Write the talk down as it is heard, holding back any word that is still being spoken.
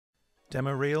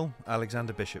Demo Reel,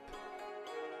 Alexander Bishop.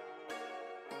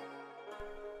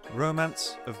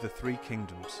 Romance of the Three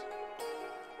Kingdoms,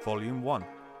 Volume 1,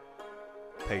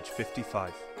 page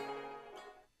 55.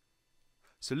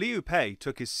 So Liu Pei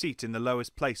took his seat in the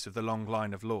lowest place of the long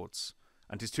line of lords,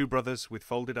 and his two brothers with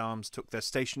folded arms took their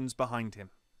stations behind him.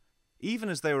 Even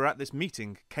as they were at this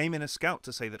meeting, came in a scout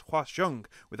to say that Guanzhong,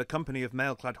 with a company of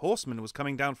mail-clad horsemen, was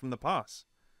coming down from the pass.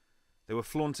 They were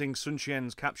flaunting Sun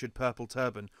Qian's captured purple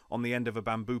turban on the end of a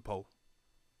bamboo pole.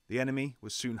 The enemy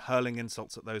was soon hurling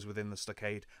insults at those within the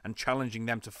stockade and challenging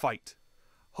them to fight.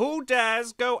 "Who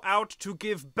dares go out to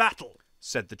give battle?"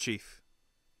 said the chief.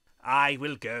 "I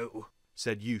will go,"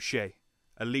 said Yu She,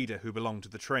 a leader who belonged to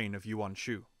the train of Yuan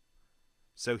Shu.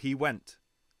 So he went,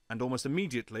 and almost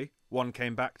immediately one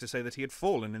came back to say that he had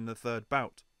fallen in the third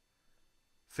bout.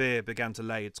 Fear began to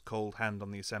lay its cold hand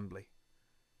on the assembly.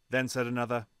 Then said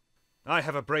another, "I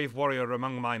have a brave warrior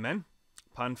among my men.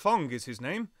 Pan Fong is his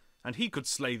name, and he could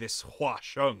slay this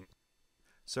Guanzhong."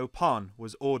 So Pan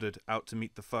was ordered out to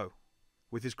meet the foe.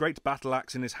 With his great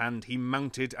battle-axe in his hand, he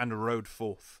mounted and rode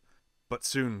forth. But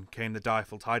soon came the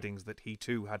direful tidings that he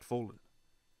too had fallen.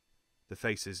 The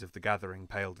faces of the gathering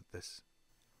paled at this.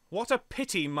 "What a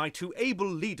pity my two able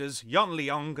leaders, Yan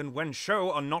Liang and Wen Shou,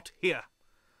 are not here.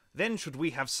 Then should we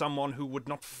have someone who would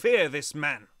not fear this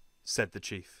man," said the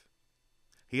chief.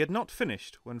 He had not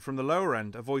finished when from the lower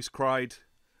end a voice cried,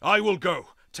 "I will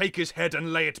go. Take his head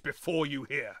and lay it before you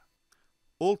here."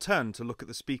 All turned to look at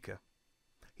the speaker.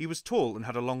 He was tall and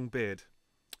had a long beard.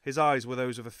 His eyes were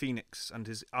those of a phoenix, and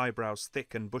his eyebrows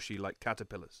thick and bushy like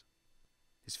caterpillars.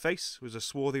 His face was a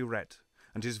swarthy red,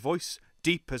 and his voice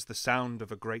deep as the sound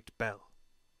of a great bell.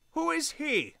 "Who is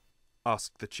he?"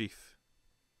 asked the chief.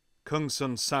 Kung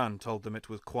Sun San told them it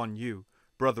was Kuan Yu,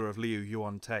 brother of Liu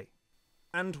Yuan-te.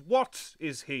 "And what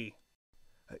is he?"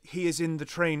 He is in the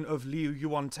train of Liu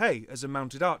Yuan-te as a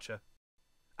mounted archer."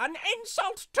 "An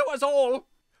insult to us all!"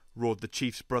 roared the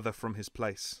chief's brother from his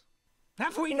place.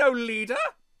 "Have we no leader?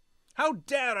 How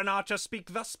dare an archer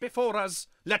speak thus before us?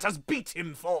 Let us beat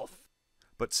him forth."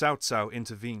 But Cao Cao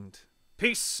intervened.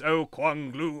 "Peace, O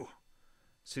Kuang Lu.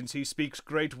 Since he speaks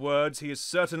great words, he is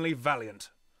certainly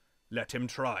valiant. Let him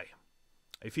try.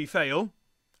 If he fail,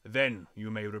 then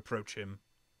you may reproach him.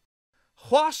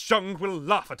 Guanzhong will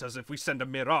laugh at us if we send a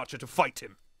mere archer to fight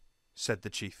him," said the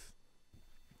chief.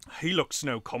 "He looks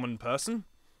no common person,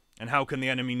 and how can the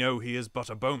enemy know he is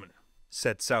but a bowman?"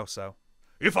 said Cao Cao.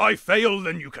 "If I fail,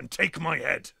 then you can take my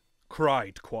head,"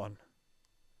 cried Quan.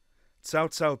 Cao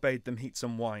Cao bade them heat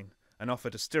some wine, and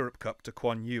offered a stirrup cup to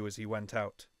Kuan Yu as he went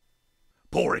out.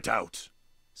 "Pour it out,"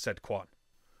 said Quan.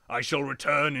 "I shall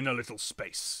return in a little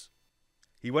space."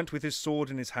 He went with his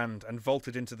sword in his hand and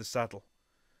vaulted into the saddle.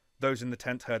 Those in the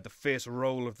tent heard the fierce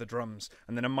roll of the drums,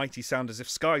 and then a mighty sound as if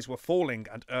skies were falling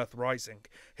and earth rising,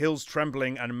 hills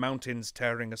trembling and mountains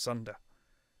tearing asunder.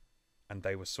 And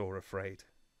they were sore afraid.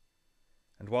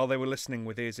 And while they were listening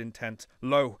with ears intent,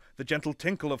 lo, the gentle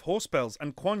tinkle of horse bells,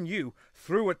 and Kuan Yu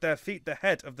threw at their feet the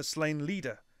head of the slain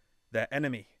leader, their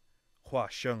enemy,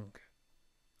 Guanzhong.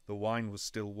 The wine was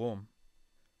still warm.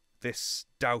 This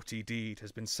doughty deed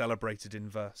has been celebrated in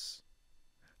verse.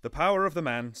 The power of the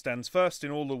man stands first in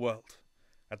all the world.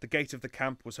 At the gate of the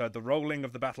camp was heard the rolling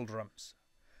of the battle drums.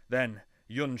 Then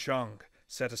Yun Shang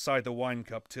set aside the wine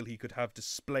cup till he could have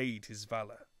displayed his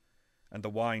valour, and the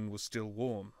wine was still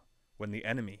warm when the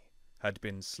enemy had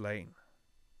been slain.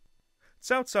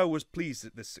 Cao Cao was pleased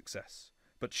at this success,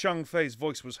 but Shang Fei's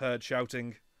voice was heard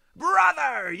shouting,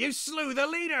 "Brother, you slew the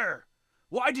leader!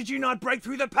 Why did you not break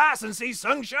through the pass and see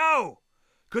Sung Shou?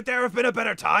 Could there have been a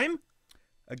better time?"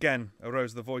 Again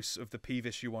arose the voice of the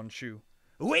peevish Yuan Shu.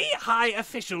 "We high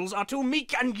officials are too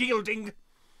meek and yielding.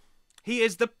 He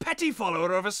is the petty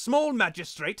follower of a small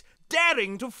magistrate,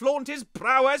 daring to flaunt his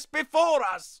prowess before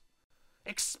us.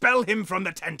 Expel him from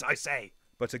the tent, I say."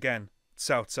 But again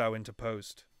Cao Cao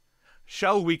interposed.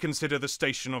 "Shall we consider the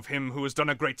station of him who has done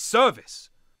a great service?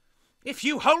 If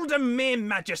you hold a mere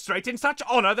magistrate in such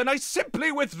honour, then I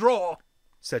simply withdraw,"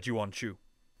 said Yuan Shu.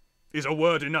 "Is a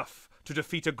word enough to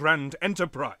defeat a grand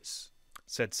enterprise?"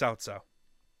 said Cao Cao.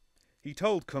 He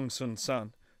told Kung Sun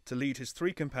San to lead his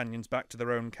three companions back to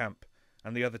their own camp,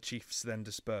 and the other chiefs then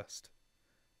dispersed.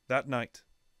 That night,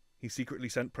 he secretly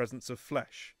sent presents of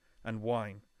flesh and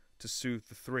wine to soothe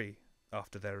the three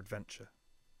after their adventure.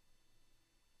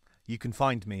 You can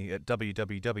find me at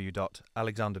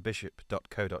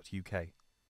www.alexanderbishop.co.uk.